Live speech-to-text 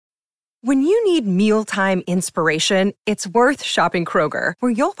When you need mealtime inspiration, it's worth shopping Kroger,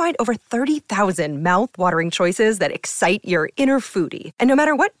 where you'll find over 30,000 mouth-watering choices that excite your inner foodie. And no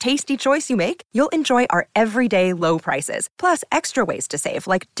matter what tasty choice you make, you'll enjoy our everyday low prices, plus extra ways to save,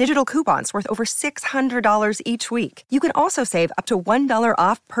 like digital coupons worth over $600 each week. You can also save up to $1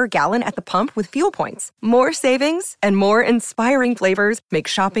 off per gallon at the pump with fuel points. More savings and more inspiring flavors make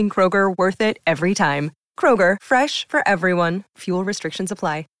shopping Kroger worth it every time. Kroger, fresh for everyone. Fuel restrictions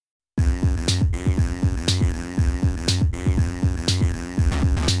apply.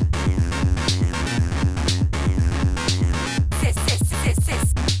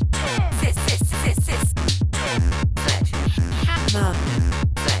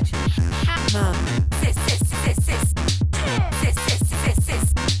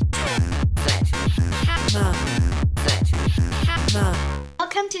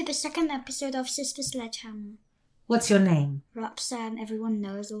 Welcome to the second episode of Sister Sledgehammer. What's your name? Roxanne, everyone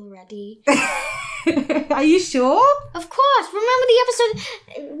knows already. Are you sure? Of course. Remember the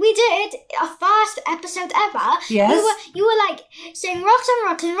episode we did, our first episode ever? Yes. You were like saying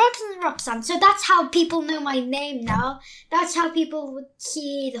Roxanne. So that's how people know my name now. That's how people would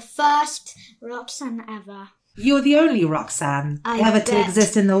see the first Roxanne ever. You're the only Roxanne ever to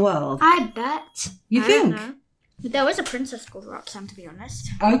exist in the world. I bet. You think? Don't know. There was a princess called Roxanne, to be honest.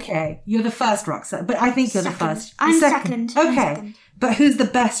 Okay, you're the first Roxanne, but I think you're the first. I'm second. Okay, I'm second. But who's the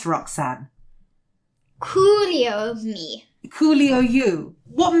best Roxanne? Coolio me. Coolio you.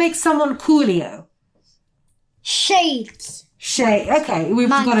 What makes someone Coolio? Shades. Okay, we've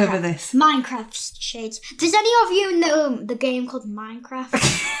got over this. Minecraft shades. Does any of you know the game called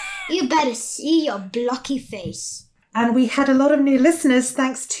Minecraft? You better see your blocky face. And we had a lot of new listeners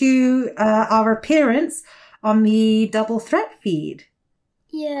thanks to our appearance on the Double Threat feed.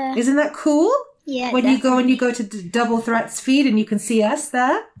 Yeah. Isn't that cool? Yeah. When you go to Double Threat's feed and you can see us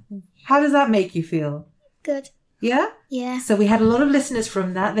there. How does that make you feel? Good. Yeah? Yeah. So we had a lot of listeners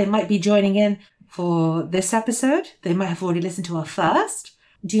from that. They might be joining in for this episode. They might have already listened to our first.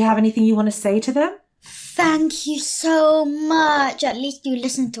 Do you have anything you want to say to them? Thank you so much. At least you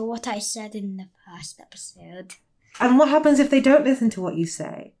listened to what I said in the first episode. And what happens if they don't listen to what you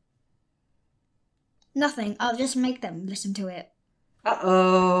say? Nothing. I'll just make them listen to it.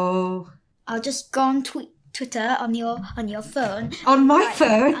 Uh-oh. I'll just go on Twitter on your phone. On my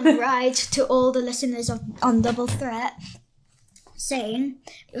phone? And write to all the listeners on Double Threat saying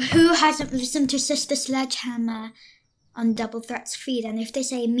who hasn't listened to Sister Sledgehammer on Double Threat's feed. And if they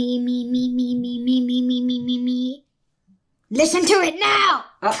say me, listen to it now!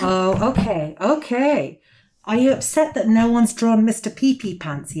 Uh-oh. Okay. Are you upset that no one's drawn Mr. Pee-Pee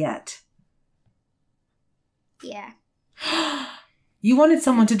Pants yet? Yeah. You wanted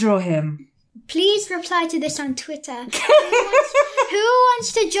someone to draw him. Please reply to this on Twitter. Who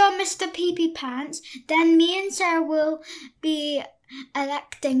wants to draw Mr. Pee-Pee Pants? Then me and Sarah will be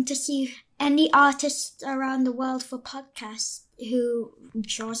electing to see any artists around the world for podcasts who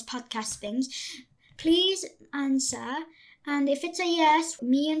draws podcast things. Please answer. And if it's a yes,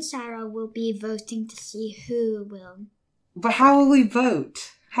 me and Sarah will be voting to see who will. But how will we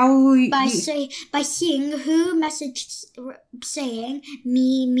vote? How will we... By seeing who messaged saying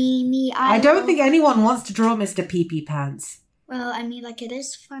me. I don't think anyone wants to draw Mr. Pee-Pee Pants. Well, I mean, like, it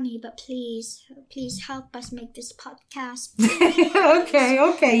is funny, but please help us make this podcast.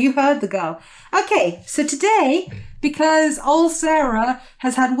 Okay, you heard the girl. Okay, so today, because old Sarah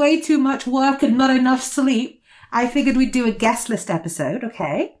has had way too much work and not enough sleep, I figured we'd do a guest list episode,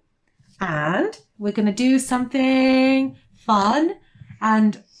 okay? And we're going to do something fun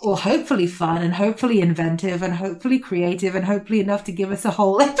or hopefully fun and hopefully inventive and hopefully creative and hopefully enough to give us a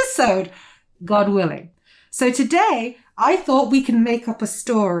whole episode, God willing. So today, I thought we can make up a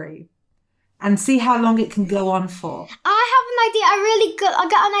story and see how long it can go on for. I have an idea. I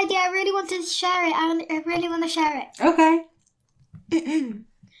got an idea. I really want to share it. I really want to share it. Okay.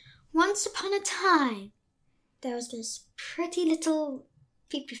 Once upon a time, there was this pretty little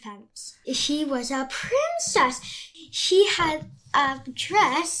Pee-Pee Pants. She was a princess. She had a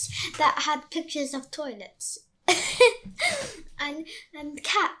dress that had pictures of toilets and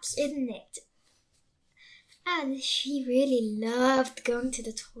cats in it. And she really loved going to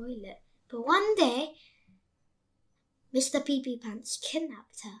the toilet. But one day, Mr. Pee-Pee Pants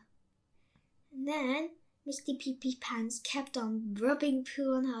kidnapped her. And then Mr. Pee-Pee Pants kept on rubbing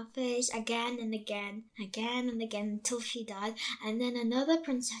poo on her face again and again until she died. And then another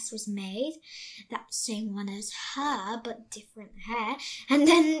princess was made, that same one as her, but different hair. And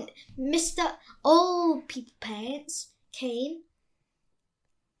then Mr. Old Pee-Pee Pants came,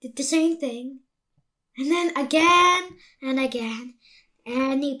 did the same thing. And then again and again.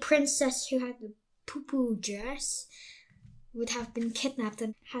 any princess who had the poo-poo dress would have been kidnapped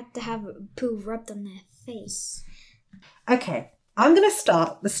and had to have poo rubbed on their face. Okay, I'm going to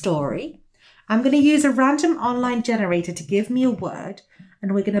start the story. I'm going to use a random online generator to give me a word,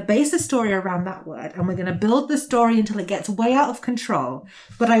 and we're going to base the story around that word, and we're going to build the story until it gets way out of control.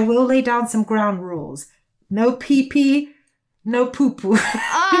 But I will lay down some ground rules. No pee-pee, no poo-poo.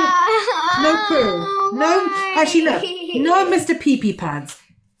 No poo. No, actually no. No Mr. Pee-Pee Pants.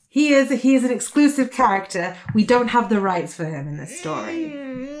 He is an exclusive character. We don't have the rights for him in this story.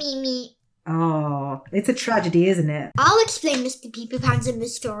 Me. Oh, it's a tragedy, isn't it? I'll explain Mr. Pee-Pee Pants in the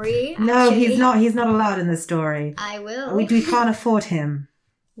story. No, actually. he's not. He's not allowed in the story. I will. We can't afford him.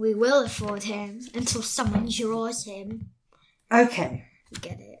 We will afford him until someone draws him. Okay. You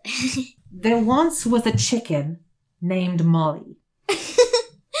get it. There once was a chicken named Molly.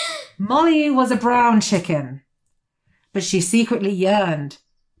 Molly was a brown chicken, but she secretly yearned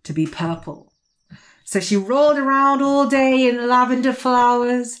to be purple. So she rolled around all day in lavender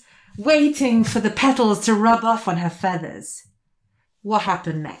flowers, waiting for the petals to rub off on her feathers. What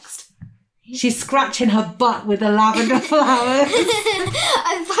happened next? She's scratching her butt with the lavender flowers.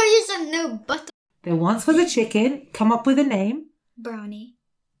 I thought you said no butter. There once was a chicken. Come up with a name. Brownie.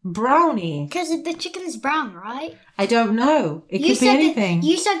 Brownie. Because the chicken is brown, right? I don't know. It could be anything.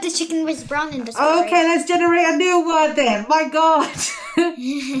 You said the chicken was brown in the story. Okay, let's generate a new word then. My God.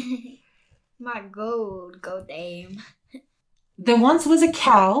 My gold name. There once was a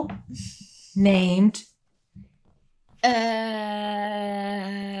cow named...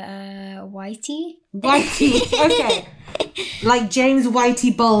 Whitey? Whitey. Okay. Like James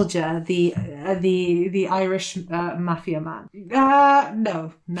Whitey Bulger, the Irish mafia man.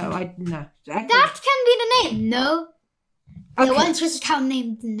 No. That can be the name. No. Okay. There once was a cow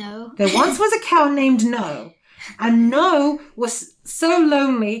named No. There once was a cow named No. And No was so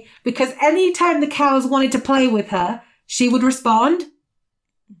lonely because any time the cows wanted to play with her, she would respond,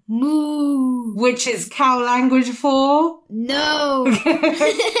 moo, which is cow language for no.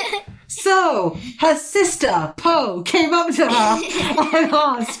 So her sister Po came up to her and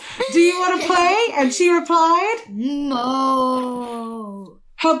asked, "Do you want to play?" And she replied, "Mo."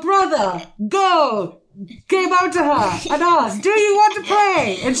 Her brother Go came up to her and asked, "Do you want to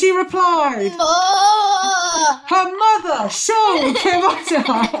play?" And she replied, "Mo." Her mother Show came up to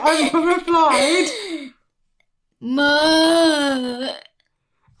her and replied, "Mo."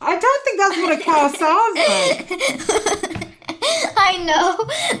 I don't think that's what a cow sounds like. I know.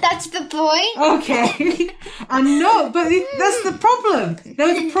 That's the point. Okay. I know, but that's the problem.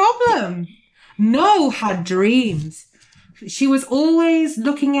 There's a problem. No had dreams. She was always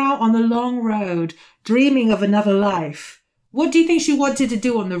looking out on the long road, dreaming of another life. What do you think she wanted to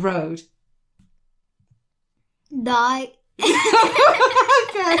do on the road? Die.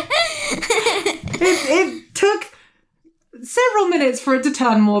 Okay. It took several minutes for it to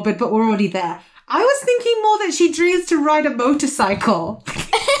turn morbid, but we're already there. I was thinking more that she dreams to ride a motorcycle.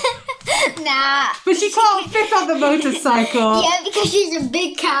 Nah. But she can't fit on the motorcycle. Yeah, because she's a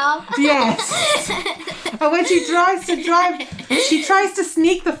big cow. Yes. And when she tries to drive, she tries to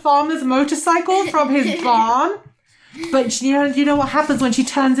sneak the farmer's motorcycle from his barn. But you know what happens when she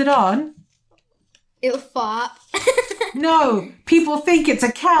turns it on? It'll fart. No, people think it's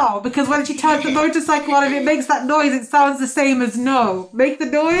a cow because when she turns the motorcycle on and it makes that noise, it sounds the same as no. Make the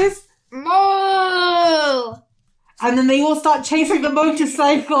noise. Moo! And then they all start chasing the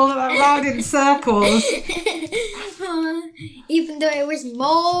motorcycle around in circles. Even though it was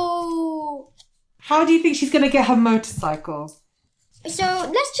moo. How do you think she's going to get her motorcycle? So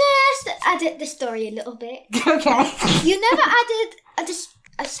let's just edit the story a little bit. Okay. You never added a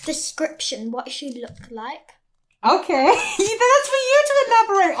description what she looked like. Okay. That's for you to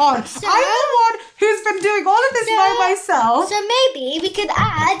elaborate on. So, I'm the one who's been doing all of this by myself. So maybe we could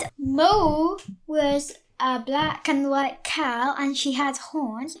add Mo was a black and white cow and she had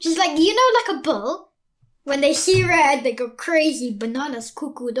horns. Just like, like a bull. When they see red, they go crazy. Bananas,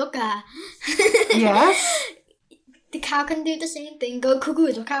 cuckoo, doka. Yes. The cow can do the same thing. Go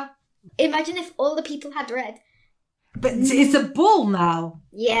cuckoo, doka. Imagine if all the people had red. But it's a bull now.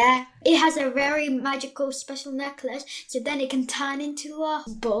 Yeah. It has a very magical special necklace. So then it can turn into a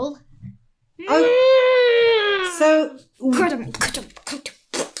bull. Oh. So...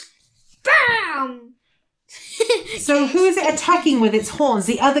 Bam! So who is it attacking with its horns?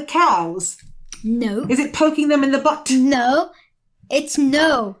 The other cows? No. Is it poking them in the butt? No. It's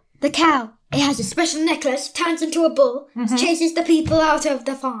No. The cow. It has a special necklace, turns into a bull, chases the people out of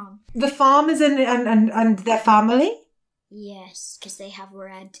the farm. The farmers and their family? Yes, because they have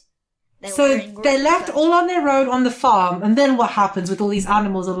red. So they're left all on their own on the farm, and then what happens with all these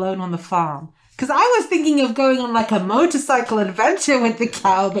animals alone on the farm? Because I was thinking of going on like a motorcycle adventure with the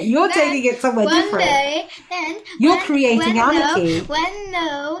cow, but you're taking it somewhere different. One day, you're creating anarchy. When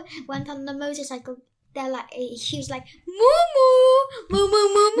No went on the motorcycle, she was like, moo moo, moo moo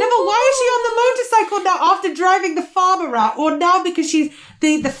moo. No, but why is she on the motorcycle now after driving the farm around? Or now because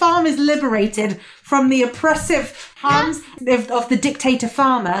the farm is liberated from the oppressive hands of the dictator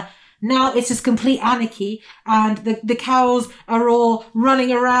farmer? Now it's just complete anarchy, and the cows are all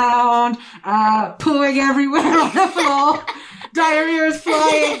running around, pooing everywhere on the floor. Diarrhea is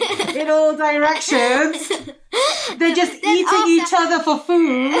flying in all directions. They're just eating each other for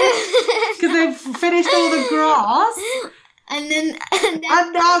food because they've finished all the grass. And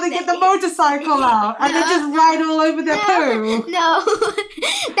now they get the motorcycle out and they just ride all over their poo. No.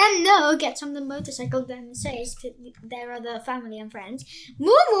 Then No gets on the motorcycle, then says to their other family and friends,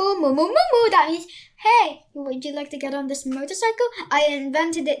 moo moo moo moo moo moo. That means, hey, would you like to get on this motorcycle? I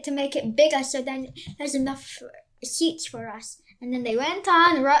invented it to make it bigger so then there's enough seats for us. And then they went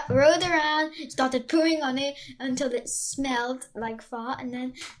on, rode around, started pooing on it until it smelled like fart. And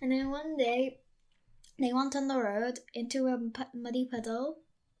then one day, they went on the road into a muddy puddle.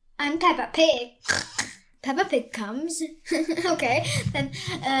 I'm Peppa Pig. Peppa Pig comes. Okay. Then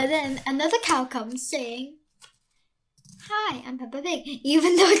another cow comes saying, hi, I'm Peppa Pig.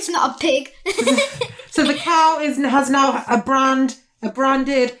 Even though it's not a pig. So the cow has now a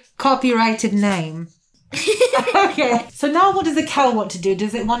branded, copyrighted name. Okay. So now what does the cow want to do?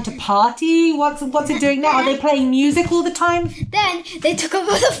 Does it want to party? What's it doing now? Are they playing music all the time? Then they took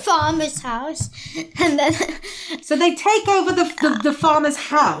over the farmer's house. And then... So they take over the farmer's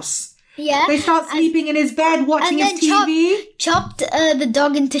house. Yeah. They start sleeping in his bed, watching his TV. Chopped the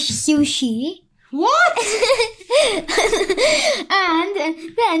dog into sushi. What? And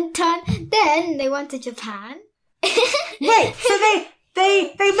then they went to Japan. Wait, so they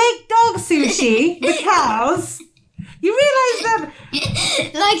make dog sushi, the cows. You realise that...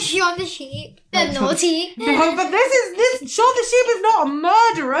 Like Shaun the Sheep. They're naughty. No, but this Shaun the Sheep is not a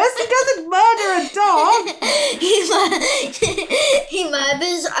murderess. He doesn't murder a dog. He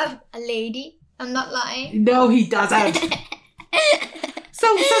murders a lady. I'm not lying. No, he doesn't. So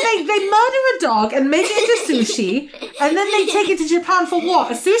they murder a dog and make it into sushi, and then they take it to Japan for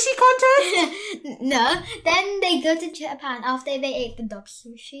what? A sushi contest? No. Then they go to Japan after they ate the dog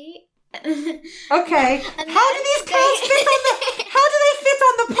sushi. Okay. How do these cows fit on the... How do they fit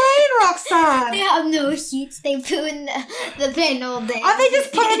on the plane, Roxanne? They have no seats. They poo in the plane all day. Are they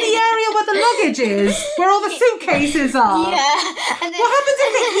just put in the area where the luggage is? Where all the suitcases are? Yeah. And then, what happens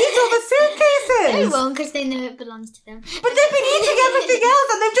if they eat all the suitcases? They won't, because they know it belongs to them. But they've been eating everything else,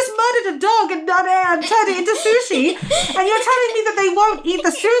 and they've just murdered a dog and turned it into sushi. And you're telling me that they won't eat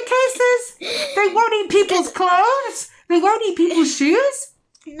the suitcases? They won't eat people's clothes? They won't eat people's shoes?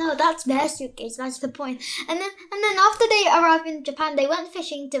 No, that's their suitcase. That's the point. And then after they arrived in Japan, they went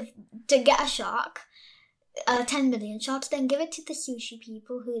fishing to get a shark, 10 million sharks. Then give it to the sushi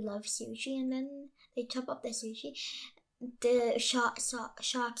people who love sushi, and then they chop up their sushi, the shark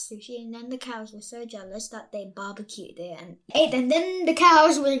sushi, and then the cows were so jealous that they barbecued it and ate. And then the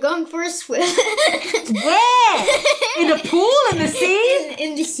cows were going for a swim. Where? In a pool in the sea?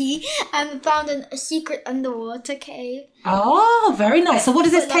 In the sea, and found a secret underwater cave. Oh, very nice. So what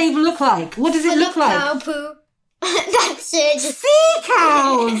does this cave look like? What does it look like? Cow poo. That's it. Sea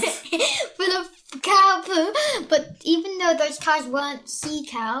cows! Full of cow poo. But even though those cows weren't sea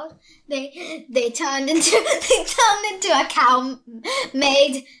cows, they turned into a cow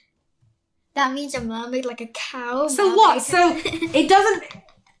maid. That means a mermaid, like a cow. So mermaid. what? So it doesn't...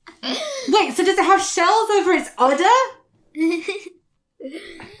 Wait, so does it have shells over its udder?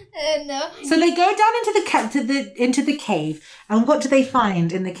 No. So they go down into the cave, and what do they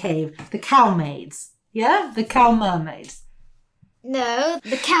find in the cave? The cow maids. Yeah? The cow mermaids. No,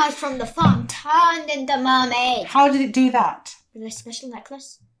 the cows from the farm turned into mermaids. How did it do that? With a special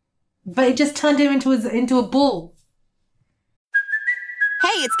necklace. But it just turned him into a bull.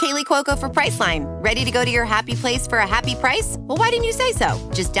 Hey, it's Kaylee Cuoco for Priceline. Ready to go to your happy place for a happy price? Well, why didn't you say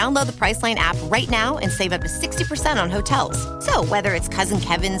so? Just download the Priceline app right now and save up to 60% on hotels. So whether it's Cousin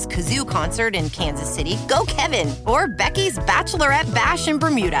Kevin's Kazoo Concert in Kansas City, go Kevin, or Becky's Bachelorette Bash in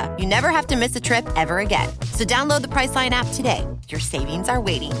Bermuda, you never have to miss a trip ever again. So download the Priceline app today. Your savings are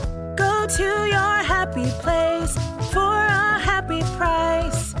waiting. Go to your happy place for a happy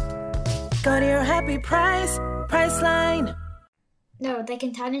price. Go to your happy price, Priceline. No, they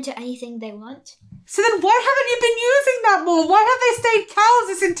can turn into anything they want. So then why haven't you been using that more? Why have they stayed cows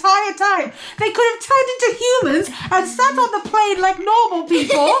this entire time? They could have turned into humans and sat on the plane like normal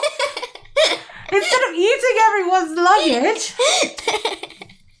people instead of eating everyone's luggage.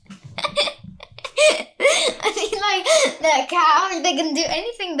 I mean, like, the cows, they can do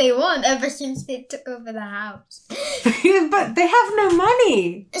anything they want ever since they took over the house. But they have no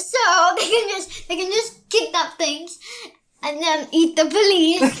money. So they can just kidnap things and then eat the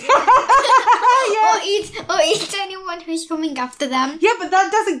police. Yes. or eat anyone who's coming after them. Yeah, but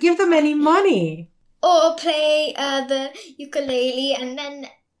that doesn't give them any money. Or play the ukulele and then...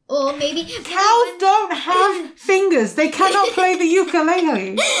 Or maybe... Cows don't have fingers. They cannot play the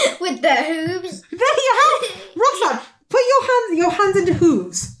ukulele. With the hooves. There you have... Roxanne, put your hands into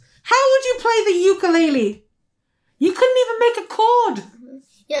hooves. How would you play the ukulele? You couldn't even make a chord.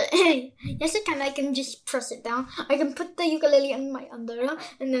 Yeah, yes, I can. I can just press it down. I can put the ukulele on my underarm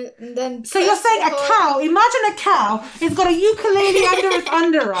and then. So you're saying a cow? Imagine a cow. It's got a ukulele under its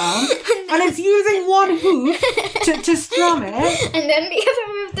underarm, and it's using one hoof to strum it. And then the other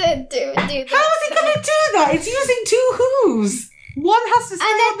hoof to do that. How is it going to do that? It's using two hooves. One has to stay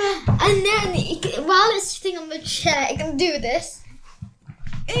on the... And then while it's sitting on the chair, it can do this.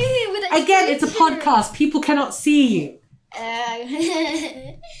 Again, it's a podcast. People cannot see you.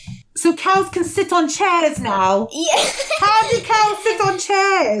 So cows can sit on chairs now. Yeah. How do cows sit on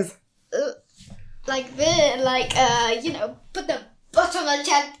chairs? Like this, put the butt on the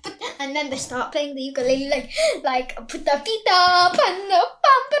chair, and then they start playing the ukulele, like put the feet up and the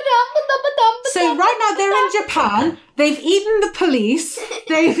So right now they're in Japan. They've eaten the police.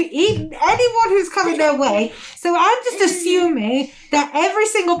 They've eaten anyone who's coming their way. So I'm just assuming that every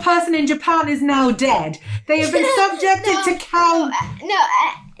single person in Japan is now dead. They have been subjected to cow...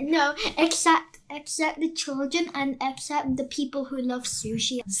 No, except the children and except the people who love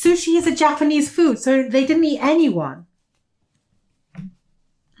sushi. Sushi is a Japanese food, so they didn't eat anyone.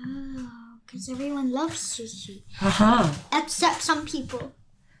 Oh, because everyone loves sushi. Uh-huh. Except some people.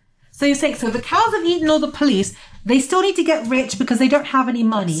 So you're saying, so the cows have eaten all the police, they still need to get rich because they don't have any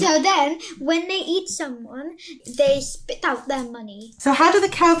money. So then, when they eat someone, they spit out their money. So how do the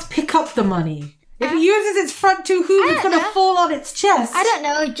cows pick up the money? If it uses its front two hooves, it's going to fall on its chest. I don't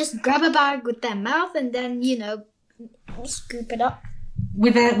know, just grab a bag with their mouth and then, scoop it up.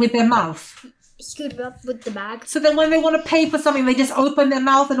 With their mouth? Scoop it up with the bag. So then when they want to pay for something, they just open their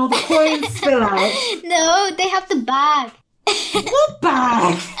mouth and all the coins spill out? No, they have the bag. What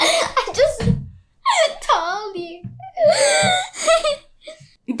bag? I just told you.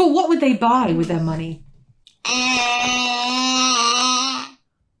 But what would they buy with their money? I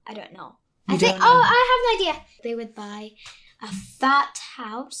don't know. I have an idea. They would buy a fat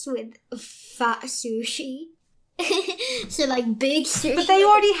house with fat sushi. So big sushi. But they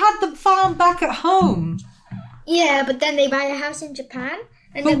already had the farm back at home. Yeah, but then they buy a house in Japan.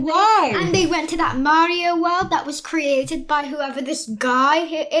 And but why? And they went to that Mario world that was created by whoever this guy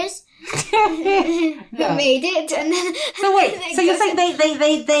is. Who made it. And then so wait, so you're saying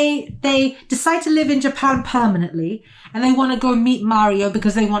they decide to live in Japan permanently and they want to go meet Mario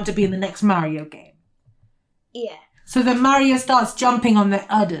because they want to be in the next Mario game. Yeah. So then Mario starts jumping on their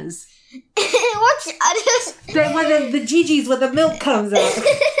udders. What's udders? The GGs where the milk comes out.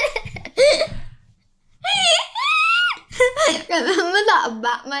 Remember that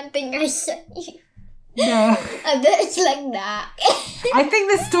Batman thing I sent you? No. It's like that. I think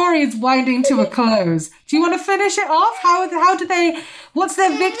this story is winding to a close. Do you want to finish it off? How do they... What's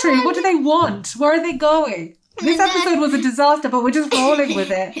their victory? What do they want? Where are they going? This episode was a disaster, but we're just rolling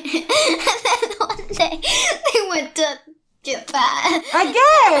with it. And then one day, they went to Japan.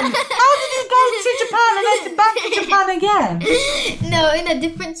 Again? How did you go to Japan and then back to Japan again? No, in a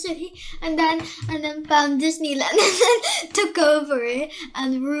different city. And then found Disneyland and then took over it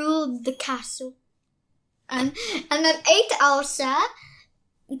and ruled the castle. And then ate Elsa,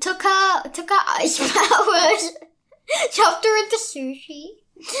 took her ice powers, chopped her into sushi.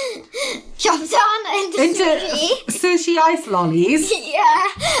 Chopped her into sushi ice lollies. Yeah,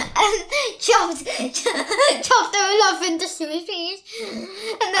 and chopped her love into sushi,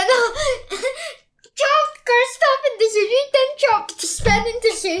 and then chopped Kristoff into sushi, then chopped Sven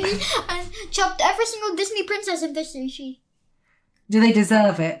into sushi, and chopped every single Disney princess into sushi. Do they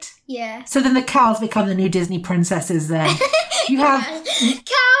deserve it? Yeah. So then the cows become the new Disney princesses then. You have...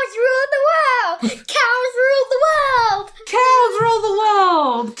 Cows rule the world! Cows rule the world! Cows rule the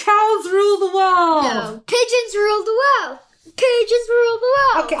world! Cows rule the world! No, pigeons rule the world! Pigeons rule the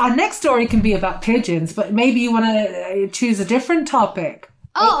world! Okay, our next story can be about pigeons, but maybe you want to choose a different topic.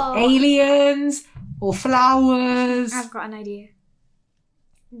 Oh. Aliens or flowers. I've got an idea.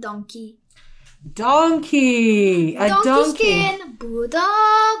 Donkey. Donkey. A donkey. Skin. Buddha.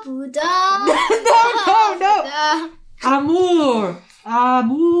 No. Amour. I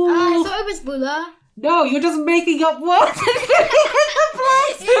thought it was Buddha. No, you're just making up words.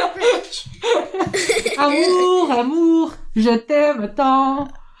 Amour, je t'aime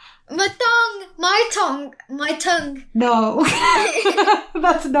tant. My tongue. No,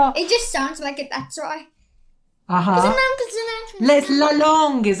 that's not. It just sounds like it. That's why. La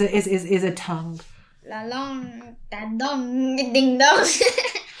langue is a tongue. La langue, da dong, ding dong.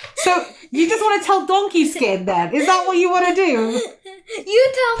 So you just want to tell donkey skin then? Is that what you want to do?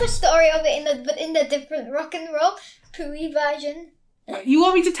 You tell the story of it in the different rock and roll Pooey version. You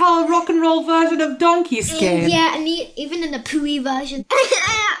want me to tell a rock and roll version of donkey skin? Yeah, and even in the Pooey version.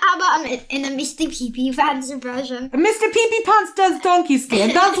 How about in a Mr. Pee-Pee Pants version? Mr. Pee-Pee Pants does donkey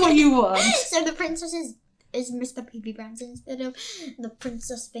skin. That's what you want. So the princess is Mr. Pee-Pee Pants instead of the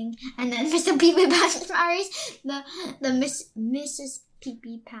princess thing, and then Mr. Pee-Pee Pants marries the Mrs.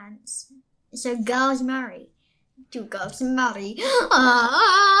 Pee-Pee Pants. So girls marry. Two girls marry.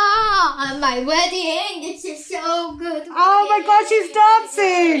 My wedding. This is so good. Oh my God, she's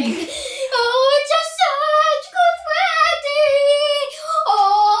dancing. Oh, it's a such good wedding.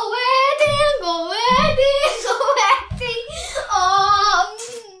 Oh, wedding, oh, wedding, oh, wedding. Oh.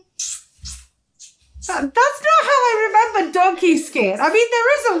 That's not how I remember donkey skin. I mean, there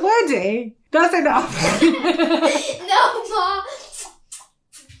is a wedding. That's enough. No, Ma.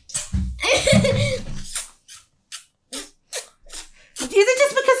 Is it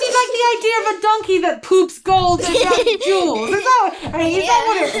just because you like the idea of a donkey that poops gold and jewels? Is that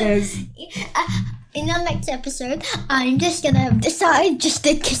what it is? In the next episode, I'm just gonna decide just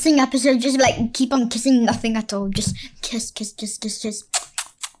a kissing episode, just like keep on kissing, nothing at all, just kiss.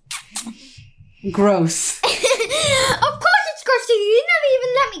 Gross. Of course it's gross to you. You never even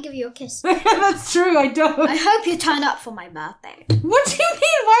let me give you a kiss. That's true, I don't. I hope you turn up for my birthday. What do you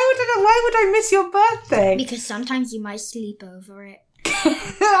mean? Why would I miss your birthday? Because sometimes you might sleep over it.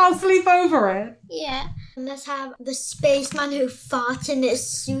 I'll sleep over it. Yeah. Let's have the spaceman who farts in his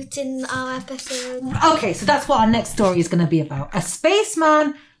suit in our episode. Okay, so that's what our next story is going to be about. A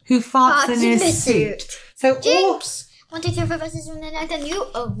spaceman who farts in his suit. So Jinx! 1, 2, 3, 4, 5, 6, 7, 8, 9, 10. You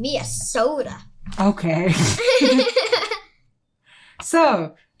owe me a soda. Okay.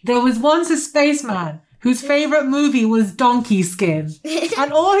 So, there was once a spaceman whose favourite movie was Donkey Skin.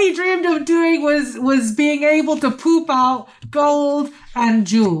 And all he dreamed of doing was being able to poop out gold and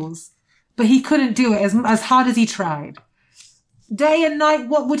jewels. But he couldn't do it as hard as he tried. Day and night,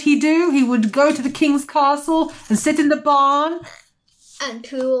 what would he do? He would go to the king's castle and sit in the barn. And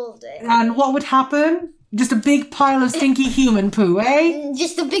poo all day. And what would happen? Just a big pile of stinky human poo, eh?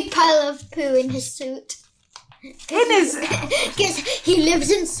 Just a big pile of poo in his suit. Because he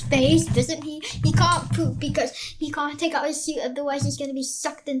lives in space, doesn't he? He can't poop because he can't take out his suit, otherwise he's going to be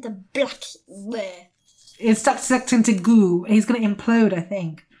sucked into black. It's sucked into goo. He's going to implode, I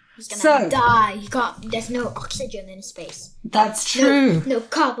think. He's going to die. There's no oxygen in space. That's true. No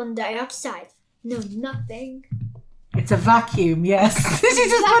carbon dioxide. No nothing. It's a vacuum, yes. She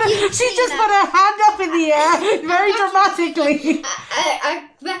just put her hand up in the air very dramatically. A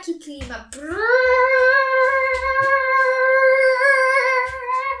vacuum cleaner.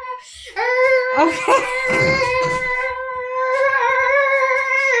 Okay.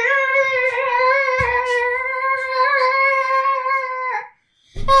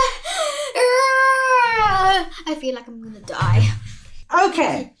 I feel like I'm gonna die.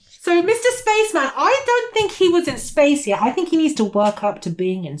 Okay. So, Mr. Spaceman, I don't think he was in space yet. I think he needs to work up to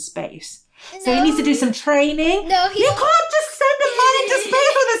being in space. So he needs to do some training. No, you can't just send a man into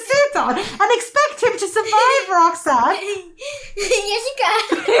space with a suit on and expect him to survive, Roxanne. Yes, you can.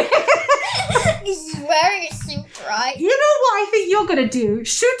 He's wearing a suit, right? You know what I think you're going to do?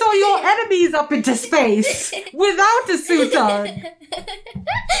 Shoot all your enemies up into space without a suit on.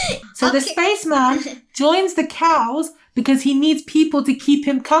 So the spaceman joins the cows because he needs people to keep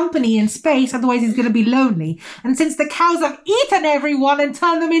him company in space, otherwise he's going to be lonely. And since the cows have eaten everyone and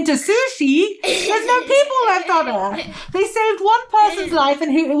turned them into sushi, there's no people left on Earth. They saved one person's life,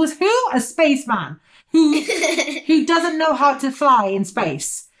 and it was a spaceman who doesn't know how to fly in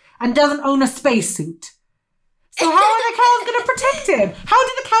space and doesn't own a spacesuit. So how are the cows going to protect him? How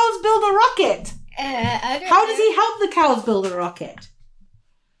do the cows build a rocket? How does he help the cows build a rocket?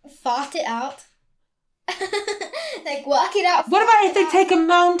 Fart it out. Like work it out. What about if they take a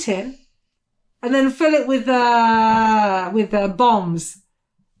mountain and then fill it with bombs?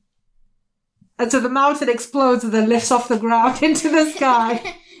 And so the mountain explodes and then lifts off the ground into the sky.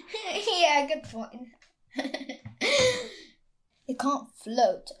 Yeah, good point. It can't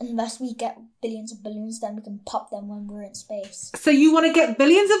float unless we get billions of balloons, then we can pop them when we're in space. So you want to get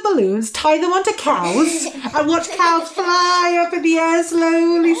billions of balloons, tie them onto cows, and watch cows fly up in the air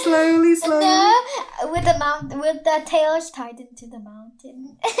slowly, slowly, slowly? No, with the tails tied into the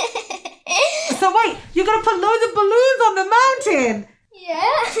mountain. So wait, you're going to put loads of balloons on the mountain?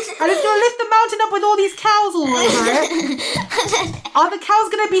 Yeah. And it's going to lift the mountain up with all these cows all over it? Are the cows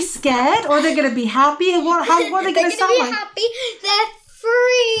going to be scared, or are they going to be happy? What are they going to sound like? They're going to be happy. They're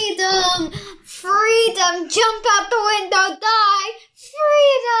freedom. Jump out the window, die.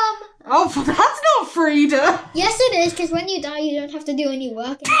 Freedom. Oh, that's not freedom. Yes, it is, because when you die, you don't have to do any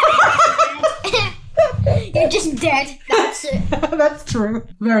work. You're just dead. That's it. That's true.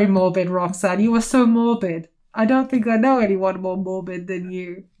 Very morbid, Roxanne. You are so morbid. I don't think I know anyone more morbid than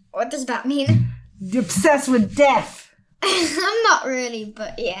you. What does that mean? You're obsessed with death. I'm not really,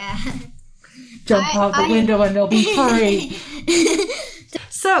 but yeah. Jump out the window and they'll be free.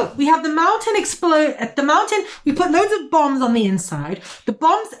 So, we have the mountain explode. At the mountain, we put loads of bombs on the inside. The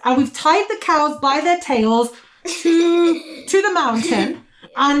bombs, and we've tied the cows by their tails to the mountain.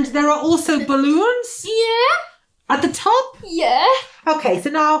 And there are also balloons. Yeah. At the top? Yeah. Okay, so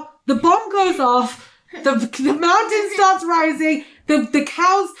now the bomb goes off. The mountain starts rising. The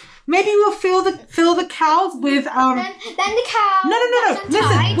cows. Maybe we'll fill the cows with Then the cow. No.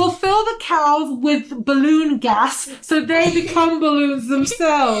 Listen, we'll fill the cows with balloon gas so they become balloons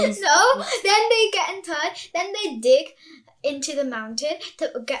themselves. No. Then they get inside. Then they dig into the mountain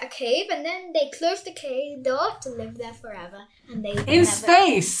to get a cave, and then they close the cave door to live there forever. And they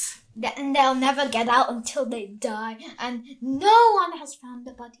space. And they'll never get out until they die, and no one has found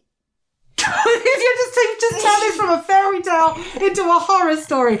the body. you just turned this from a fairy tale into a horror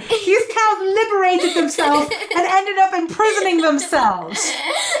story. These cows liberated themselves and ended up imprisoning themselves.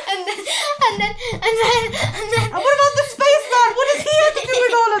 And then. And what about the spaceman? What does he have to do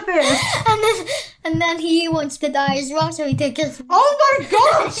with all of this? And then he wants to die as well, so he takes his. Oh my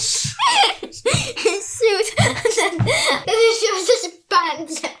gosh! His suit, and then he shows his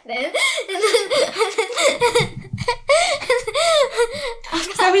pants,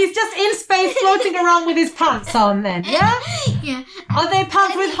 So he's just in space floating around with his pants on then, yeah? Yeah. Are they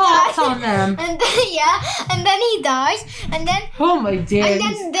pants with hearts on them? And then he dies, and then. Oh my dear. And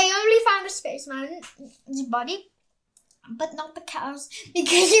then they only found the spaceman's body. But not the cows,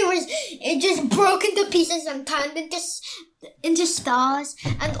 because it just broke into pieces and turned into stars,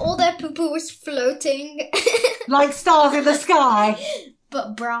 and all their poo-poo was floating. Like stars in the sky.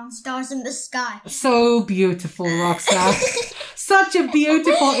 But brown stars in the sky. So beautiful, Roxanne. Such a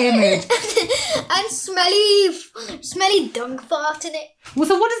beautiful image. And smelly dunk fart in it. Well,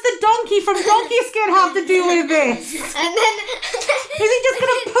 so what does the donkey from Donkey Skin have to do with this? And then is he just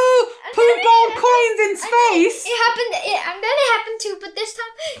going to poo gold coins in space? And then it happened too, but this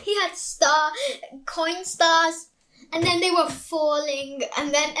time he had coin stars, and then they were falling,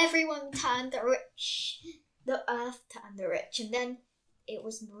 and then everyone turned rich. The earth turned rich, and then it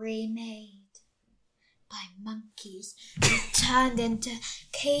was remade by monkeys who turned into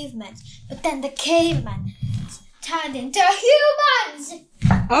cavemen, but then the cavemen turned into humans.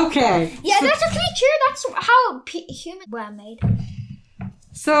 Okay. Yeah, that's actually true. That's how humans were made.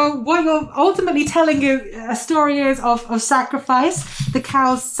 So what you're ultimately telling a story is of sacrifice. The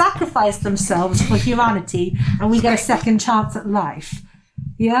cows sacrifice themselves for humanity, and we get a second chance at life.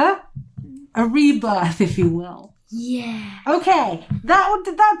 Yeah? A rebirth, if you will. Yeah. Okay, that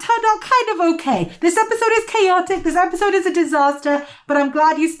turned out kind of okay. This episode is chaotic. This episode is a disaster, but I'm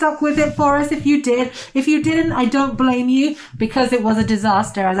glad you stuck with it for us if you did. If you didn't, I don't blame you, because it was a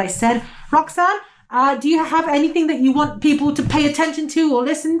disaster, as I said. Roxanne, do you have anything that you want people to pay attention to or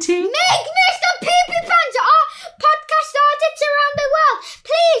listen to? Make Mr. Pee-Pee Pants podcast artists around the world.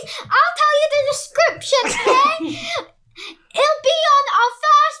 Please, I'll tell you the description, okay? It'll be on our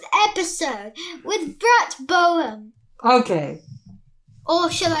first episode with Brett Boehm. Okay. Or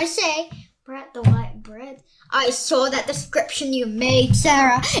shall I say, Brett the White Bread? I saw that description you made,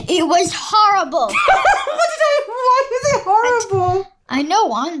 Sarah. It was horrible. Why was it horrible? I know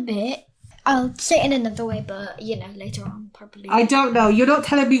one bit. I'll say it in another way, but, later on, probably. I don't know. You're not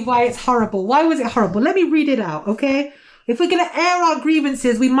telling me why it's horrible. Why was it horrible? Let me read it out, okay? If we're going to air our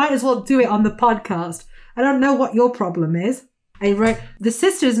grievances, we might as well do it on the podcast. I don't know what your problem is. I wrote, the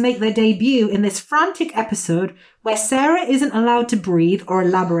sisters make their debut in this frantic episode where Sarah isn't allowed to breathe or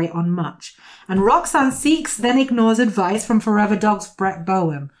elaborate on much. And Roxanne seeks, then ignores advice from Forever Dog's Brett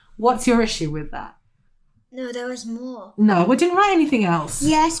Boehm. What's your issue with that? No, there was more. No, we didn't write anything else.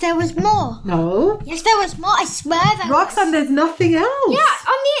 Yes, there was more. No. Yes, there was more. I swear there Roxanne, was. there's nothing else. Yeah,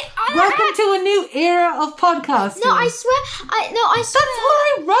 Welcome to a new era of podcasting. No, I swear. I swear. That's all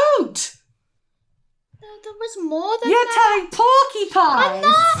I wrote. No, there was more than You're that. telling porcupines.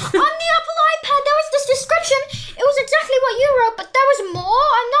 On the Apple iPad, there was this description. It was exactly what you wrote, but there was more.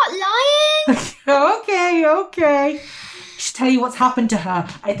 I'm not lying. Okay. She'll tell you what's happened to her.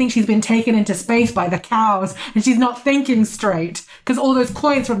 I think she's been taken into space by the cows and she's not thinking straight because all those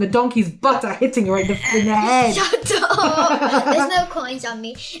coins from the donkey's butt are hitting her in the head. Shut up. There's no coins on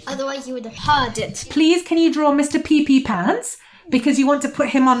me. Otherwise, you would have heard it. Please, can you draw Mr. Pee-Pee Pants? Because you want to put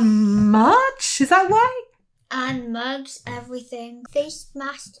him on merch? Is that why? And mugs, everything. Face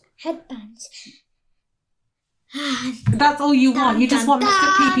masks, headbands. That's all you want. You just want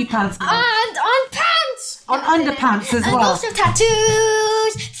Mr. Pee-Pee Pants merch. And on pants! On underpants as And well. also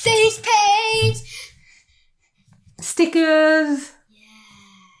tattoos, face paint. Stickers.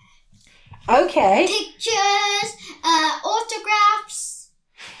 Yeah. Okay. Pictures, autographs.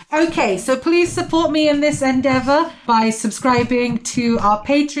 Okay, so please support me in this endeavor by subscribing to our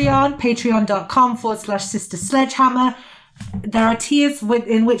Patreon, patreon.com/Sister Sledgehammer. There are tiers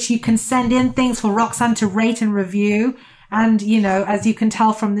in which you can send in things for Roxanne to rate and review. And, you know, as you can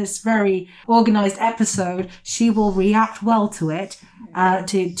tell from this very organized episode, she will react well to it,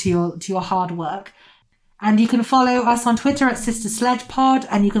 to your hard work. And you can follow us on Twitter at Sister Sledge Pod,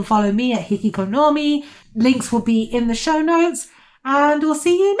 and you can follow me at Hikikonomi. Links will be in the show notes, and we'll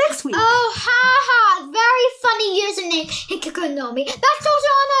see you next week. Oh, ha! Very funny username, Hikikonomi. That's also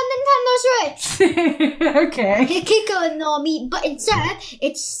on a Nintendo Switch. Okay. Hikikonomi, but instead,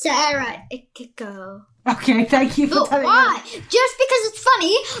 it's Sarah Ikiko. Okay, thank you for But telling why? me. Just because it's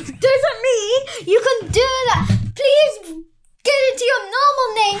funny doesn't mean you can do that. Please get it to your normal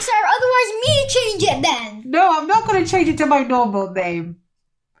name, Sarah. Otherwise, me change it then. No, I'm not going to change it to my normal name.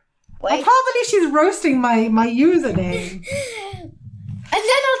 I Wait. can't believe she's roasting my username. And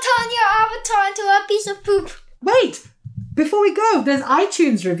then I'll turn your avatar into a piece of poop. Wait, before we go, there's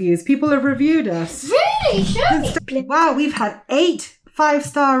iTunes reviews. People have reviewed us. Really? Show me. Wow, we've had 8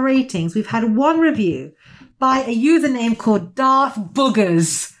 5-star ratings. We've had 1 review by a username called Darth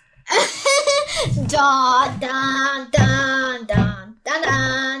Boogers. Dun, dun, dun, dun, dun,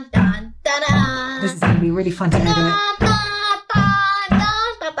 dun, dun, dun, dun. This is going to be really fun to edit. Dun, dun, dun,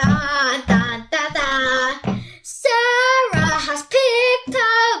 dun, dun, dun, dun, dun. Sarah has picked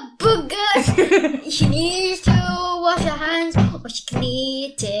up boogers. She needs to wash her hands or she can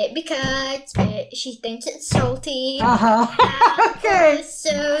eat it because she thinks it's salty. Uh-huh. Okay.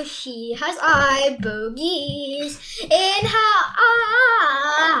 So she has eye boogies in her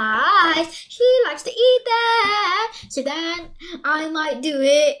eyes. She likes to eat that. So then I might do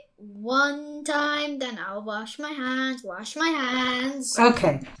it one time. Then I'll wash my hands.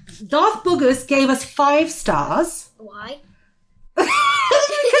 Okay. Darth Boogers gave us 5 stars. Why?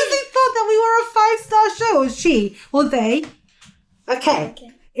 Because they thought that we were a 5-star show. Or she. Or they. Okay.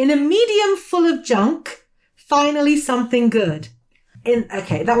 In a medium full of junk, finally something good.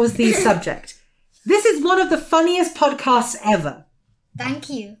 Okay, that was the subject. This is one of the funniest podcasts ever. Thank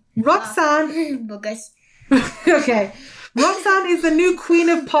you. Roxanne. Boogers. Okay. Roxanne is the new queen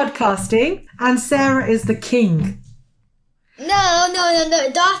of podcasting, and Sarah is the king. No.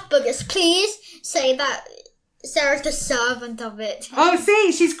 Darth Boogers, please say that Sarah's the servant of it. Oh,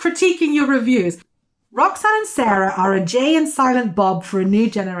 see, she's critiquing your reviews. Roxanne and Sarah are a Jay and Silent Bob for a new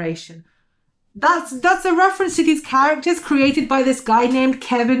generation. That's a reference to these characters created by this guy named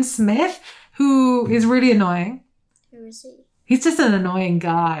Kevin Smith, who is really annoying. Who is he? He's just an annoying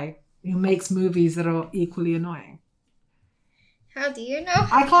guy who makes movies that are equally annoying. How do you know?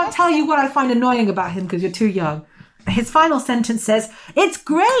 I can't tell you what I find annoying about him because you're too young. His final sentence says, "It's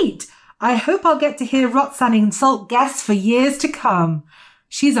great! I hope I'll get to hear Roxanne insult guests for years to come.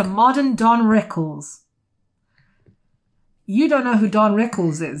 She's a modern Don Rickles." You don't know who Don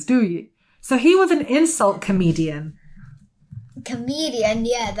Rickles is, do you? So he was an insult comedian. Comedian,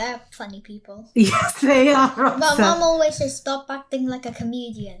 yeah, they're funny people. Yes, they are. But Roxanne. Mom always says, stop acting like a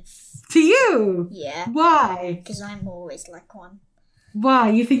comedian. To you? Yeah, Why? because I'm always like one. Why?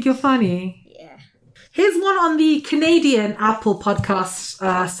 You think you're funny? Yeah. Here's one on the Canadian Apple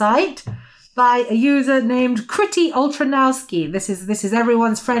Podcast site by a user named Critty Ultranowski. This is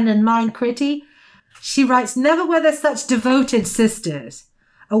everyone's friend and mine, Critty. She writes, "Never were there such devoted sisters.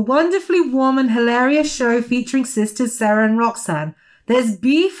 A wonderfully warm and hilarious show featuring sisters Sarah and Roxanne. There's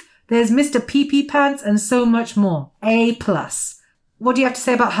beef, there's Mr. Pee-Pee Pants, and so much more. A+. What do you have to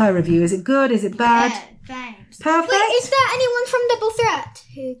say about her review? Is it good? Is it bad? Yeah, thanks. Perfect. Wait, is there anyone from Double Threat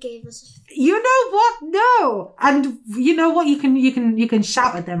who you gave us. You know what? No. And you know what? You can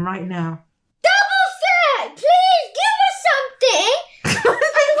shout at them right now. Double threat! Please give us something!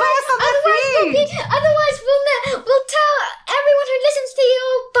 Otherwise we'll tell everyone who listens to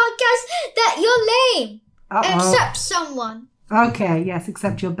your podcast that you're lame. Except someone. Okay, yes,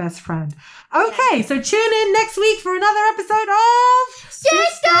 except your best friend. Okay, so tune in next week for another episode of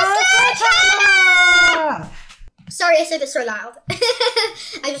Sister Sledgehammer! Sorry I said it so loud.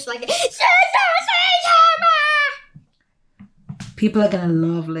 I just like it. Sister Sledgehammer! People are going to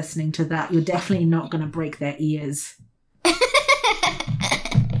love listening to that. You're definitely not going to break their ears.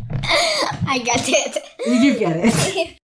 I get it. You get it.